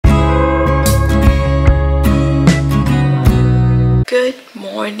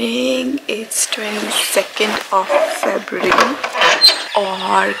Morning, it's 22 फरवरी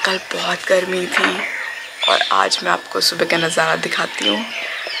और कल बहुत गर्मी थी और आज मैं आपको सुबह का नज़ारा दिखाती हूँ।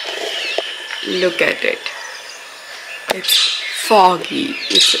 Look at it, it's foggy,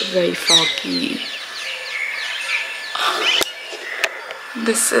 it's very foggy.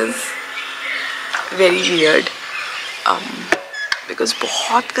 This is very weird because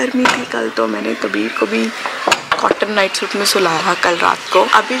बहुत गर्मी थी कल, तो मैंने कबीर को भी कॉटन नाइट सूट में सुलाया कल रात को।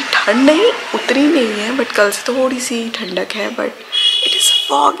 अभी ठंड नहीं उतरी नहीं है, बट कल से थोड़ी सी ठंडक है, बट इट इज़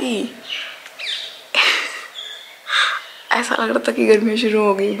फॉगी। ऐसा लग रहा था कि गर्मी शुरू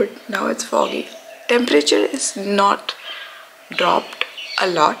हो गई, but now it's foggy. Temperature is not dropped a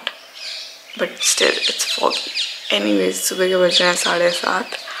lot but still it's foggy. Anyways, सुबह के बज रहे हैं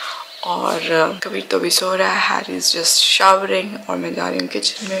 7:30 और कबीर तो भी सो रहा है। हैरी इज जस्ट शावरिंग और मैं जा रही हूँ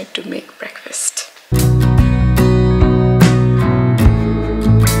किचन में to make breakfast.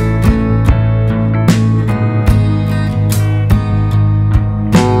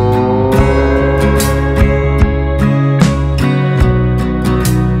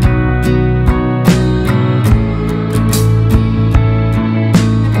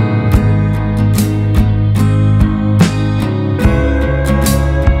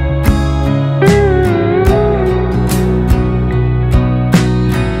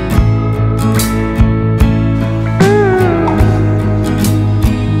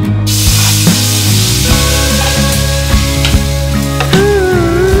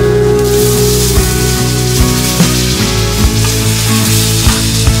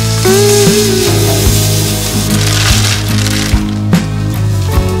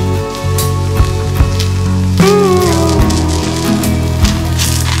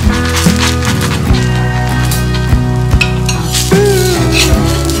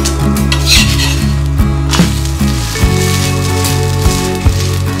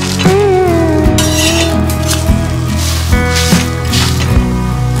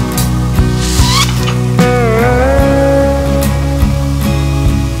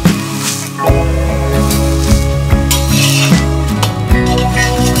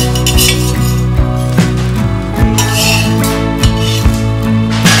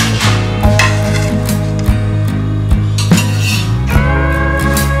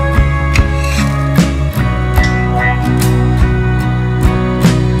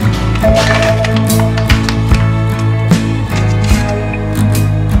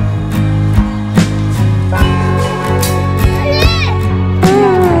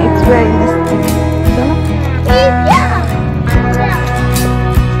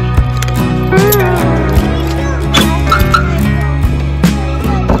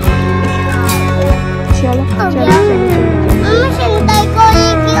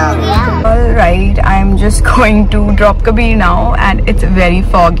 Just going to drop Kabir now and it's very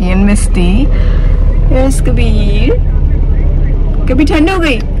foggy and misty. Here's Kabir. Kabir ठंड हो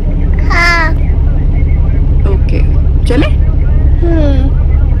गई? हाँ. Okay. चले?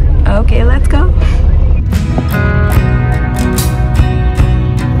 Okay, let's go.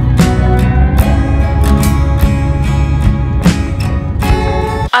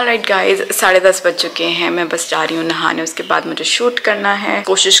 Alright guys, 10:30 बज चुके हैं। मैं बस जा रही हूँ नहाने, उसके बाद मुझे शूट करना है।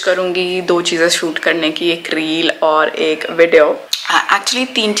 कोशिश करूँगी 2 चीज़ें शूट करने की, एक रील और एक वीडियो। एक्चुअली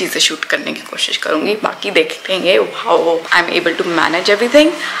 3 चीज़ें शूट करने की कोशिश करूँगी, बाकी देखेंगे how I am able to manage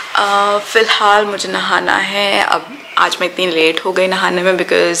everything. फ़िलहाल मुझे नहाना है। अब आज मैं इतनी लेट हो गई नहाने में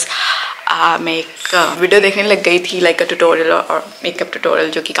बिकॉज़ मैं एक वीडियो देखने लग गई थी, लाइक अ ट्यूटोरियल और मेकअप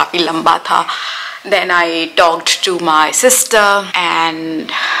ट्यूटोरियल, जो कि काफ़ी लंबा था। Then I talked to my sister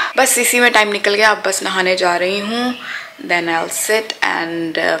and बस इसी में टाइम निकल गया। अब बस नहाने जा रही हूँ। Then I'll sit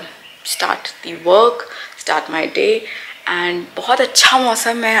and start the work, start my day. And बहुत अच्छा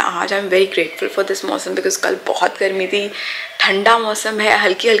मौसम है आज। I'm very grateful for this मौसम because कल बहुत गर्मी थी। ठंडा मौसम है,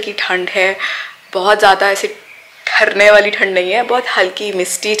 हल्की हल्की ठंड है, बहुत ज़्यादा ऐसे ठहरने वाली ठंड नहीं है, बहुत हल्की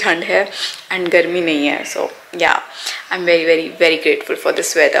मिस्टी ठंड है एंड गर्मी नहीं है। So yeah, I'm very very very grateful for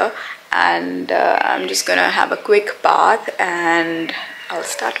this weather. And I'm just gonna have a quick bath and I'll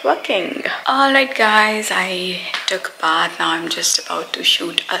start working. Alright guys, I took a bath. Now I'm just about to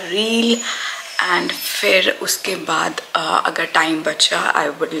shoot a reel and फिर उसके बाद अगर time बचा I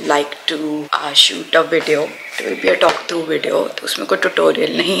would like to shoot a video. It will be a talk through video. तो उसमें कोई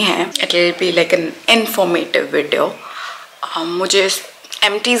tutorial नहीं है. It will be like an informative video. मुझे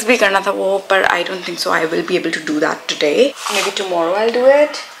empties भी करना था वो, पर I don't think so I will be able to do that today. Maybe tomorrow I'll do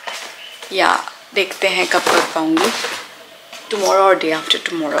it. या देखते हैं कब कर पाऊँगी, tomorrow or day after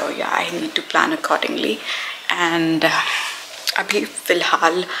tomorrow. Yeah, I need to plan accordingly. And अभी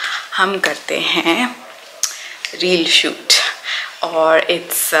फ़िलहाल हम करते हैं रील शूट और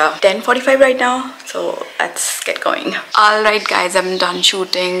it's 10:45 right now, so let's get going. All right guys, I'm done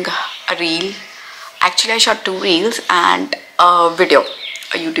shooting a reel. Actually I shot 2 reels and a video,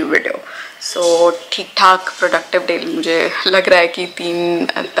 a YouTube video. So ठीक ठाक productive day मुझे लग रहा है कि 3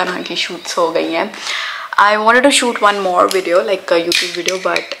 तरह की शूट्स हो गई हैं. I wanted to shoot one more video like a YouTube video,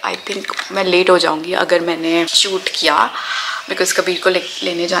 but I think मैं लेट हो जाऊँगी अगर मैंने शूट किया, बिकॉज कबीर को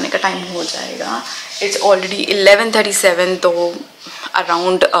लेने जाने का टाइम हो जाएगा. It's already 11:37, तो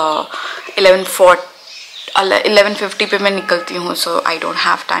अराउंड 11:50 पे मैं निकलती हूँ, so I don't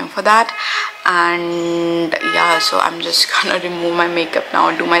have time for that. And yeah, so I'm just gonna remove my makeup now,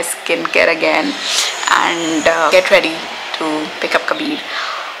 do my skincare again and get ready to pick up Kabir.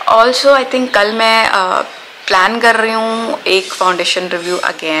 Also I think कल मैं plan कर रही हूँ एक foundation review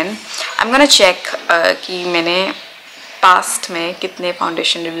again. I am gonna check कि मैंने past में कितने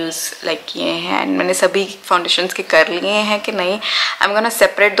फाउंडेशन रिव्यूज़ लाइक किए हैं एंड मैंने सभी फाउंडेशंस के कर लिए हैं कि नहीं. I am gonna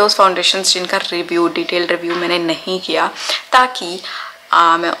separate those foundations जिनका रिव्यू, डिटेल रिव्यू मैंने नहीं किया, ताकि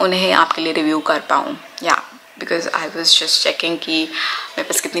मैं उन्हें आपके लिए रिव्यू कर पाऊँ. या because I was just checking कि मेरे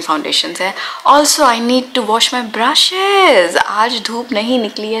पास कितनी फाउंडेशंस हैं. Also I need to wash my brushes. आज धूप नहीं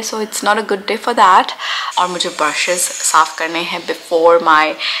निकली है, so it's not a good day for that. और मुझे brushes साफ़ करने हैं before my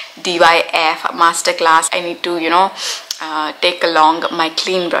DYF master class. I need to take along my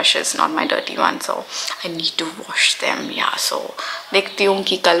clean brushes, not my dirty ones. So I need to wash them. Yeah, so देखती हूँ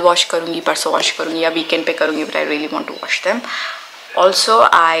कि कल wash करूँगी, परसों wash करूँगी या weekend पे करूँगी, but I really want to wash them. Also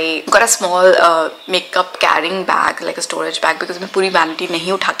I got a small makeup carrying bag, like a storage bag, because मैं पूरी vanity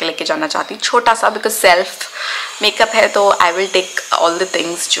नहीं उठा के लेके जाना चाहती, छोटा सा, because self makeup है तो I will take all the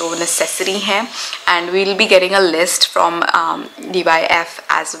things जो necessary हैं and we will be getting a list from DYF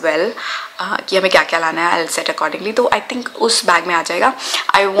as well कि हमें क्या क्या लाना है. I'll set accordingly, तो I think उस bag में आ जाएगा.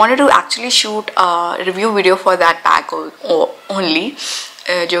 I wanted to actually shoot a review video for that bag only,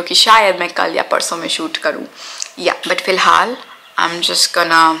 जो कि शायद मैं कल या परसों में shoot करूँ. Yeah, but फिलहाल I'm just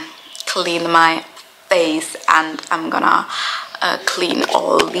gonna clean my face and I'm gonna clean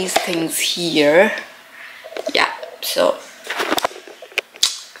all these things here. Yeah, so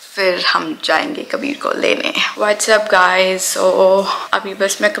फिर हम जाएंगे कबीर को लेने. What's up guys? So अभी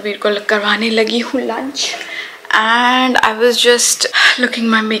बस मैं कबीर को करवाने लगी हूँ lunch and I was just looking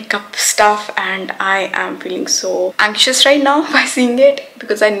my makeup stuff and I am feeling so anxious right now by seeing it,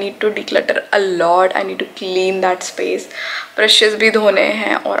 because I need to declutter a lot. I need to clean that space. Brushes भी धोने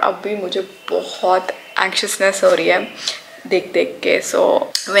हैं और अब भी मुझे बहुत anxiousness हो रही है देख देख के. So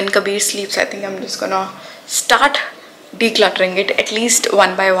when Kabir sleeps I think I'm just gonna start decluttering it at least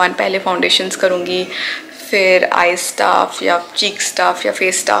one by one. पहले foundations करूँगी, फिर eye stuff या cheek stuff या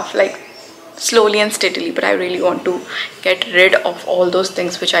face stuff, like slowly and steadily, but I really want to get rid of all those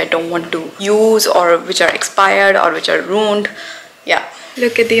things which I don't want to use or which are expired or which are ruined. Yeah,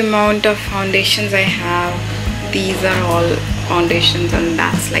 look at the amount of foundations I have. These are all foundations and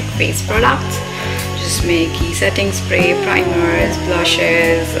that's like face products. Just make setting spray, primers,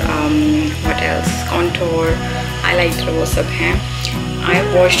 blushes, what else, contour, highlighter, वो सब हैं. I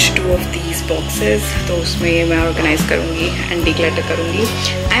washed 2 of these boxes, तो उसमें मैं organize करूँगी and declutter करूँगी.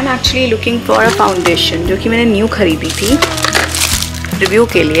 I am actually looking for a foundation जो कि मैंने new खरीदी थी review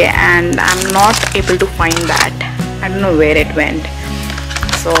के लिए and I'm not able to find that. I don't know where it went.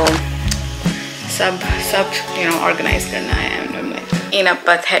 So सब organize करना है and I'm like in a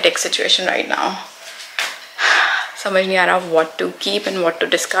pathetic situation right now. समझ नहीं आ रहा what to keep and what to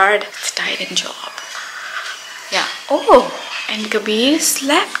discard. It's a tiring job. Yeah. Oh, and Kabir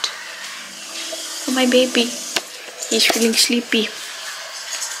slept. Oh, my baby. He's feeling sleepy.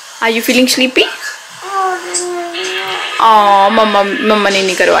 Are you feeling sleepy? Oh, mama ने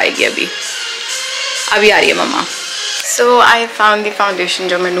नहीं करवाएगी अभी. अभी आ रही है mama. So I found the foundation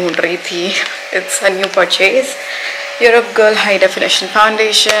जो मैं ढूंढ रही थी. It's a new purchase. Europe Girl High Definition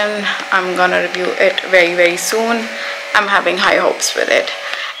Foundation. I'm gonna review it very very soon. I'm having high hopes with it.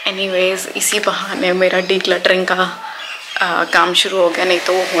 Anyways, इसी बहाने मेरा decluttering का काम शुरू हो गया, नहीं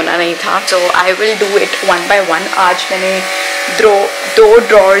तो वो होना नहीं था. So I will do it one by one. आज मैंने 2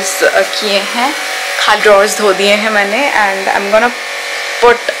 drawers किए हैं, drawers धो दिए हैं मैंने, and I'm gonna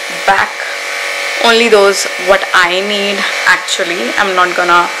put back only those what I need. Actually, I'm not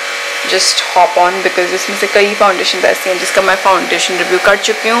gonna just hop on because इसमें से कई foundations ऐसी हैं जिसका मैं foundation review कर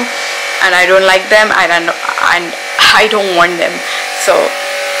चुकी हूँ and I don't like them and I don't want them. So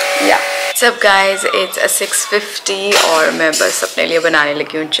yeah. What's up guys? It's a 6:50 और मैं बस अपने लिए बनाने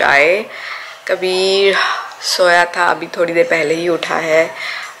लगी हूँ चाय. कबीर सोया था, अभी थोड़ी देर पहले ही उठा है.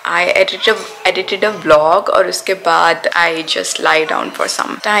 I edited a vlog और उसके बाद I just lie down for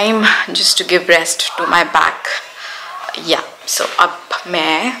some time just to give rest to my back. Yeah. सो अब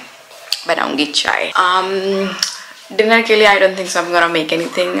मैं बनाऊंगी चाय. डिनर के लिए I don't think so I'm gonna make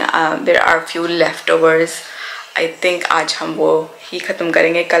anything. There are few leftovers. I think आज हम वो ही ख़त्म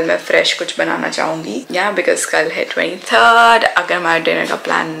करेंगे. कल मैं फ्रेश कुछ बनाना चाहूँगी. Yeah, because कल है 23rd. अगर हमारा डिनर का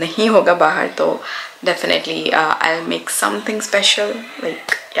प्लान नहीं होगा बाहर तो definitely I'll make something special.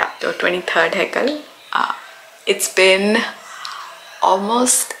 Like yeah, तो 23rd है कल. It's been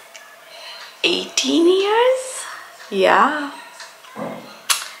almost 18 years. Yeah,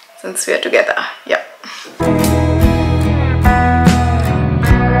 since we are together. Yeah.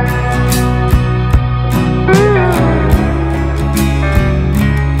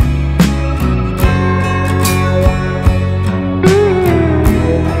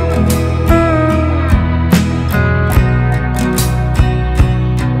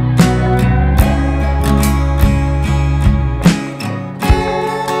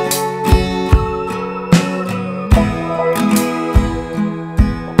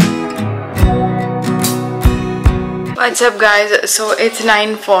 What's up guys? So it's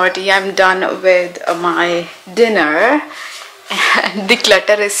 9:40. I'm done with my dinner and the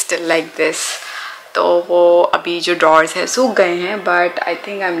clutter is still like this. तो वो अभी जो drawers है सूख गए हैं, but I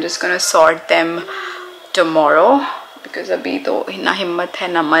think I'm just gonna sort them tomorrow because अभी तो ना हिम्मत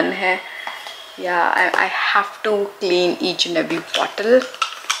है ना मन है. Yeah, I have to clean each and every bottle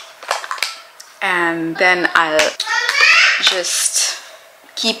and then I'll just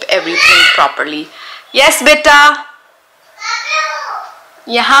keep everything properly. Yes beta.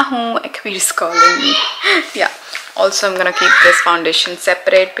 यहाँ हूँ. Kabir is calling me. Yeah. Also, I'm gonna keep this foundation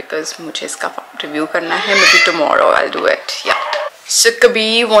separate because मुझे इसका review करना है. Maybe tomorrow I'll do it. Yeah. So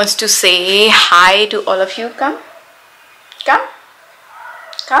Kabir wants to say hi to all of you. Come. Come.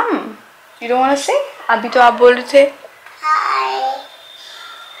 Come. You don't want to say? अभी तो आप बोल रहे थे. Hi.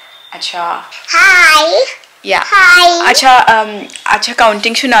 अच्छा. Hi. Yeah. Hi. अच्छा अच्छा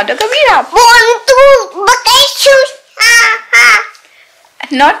counting सुना दो कबीर आप. 1 2 vacation.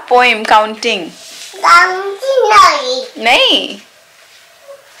 Not poem, counting.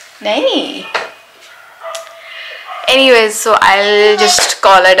 नहीं. Anyways, so I'll just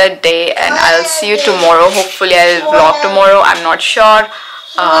call it a day and I'll see you tomorrow. Hopefully I'll vlog tomorrow. I'm not sure.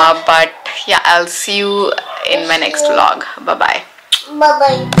 But yeah, I'll see you in my next vlog. Bye bye. Bye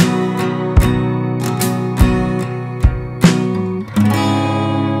bye.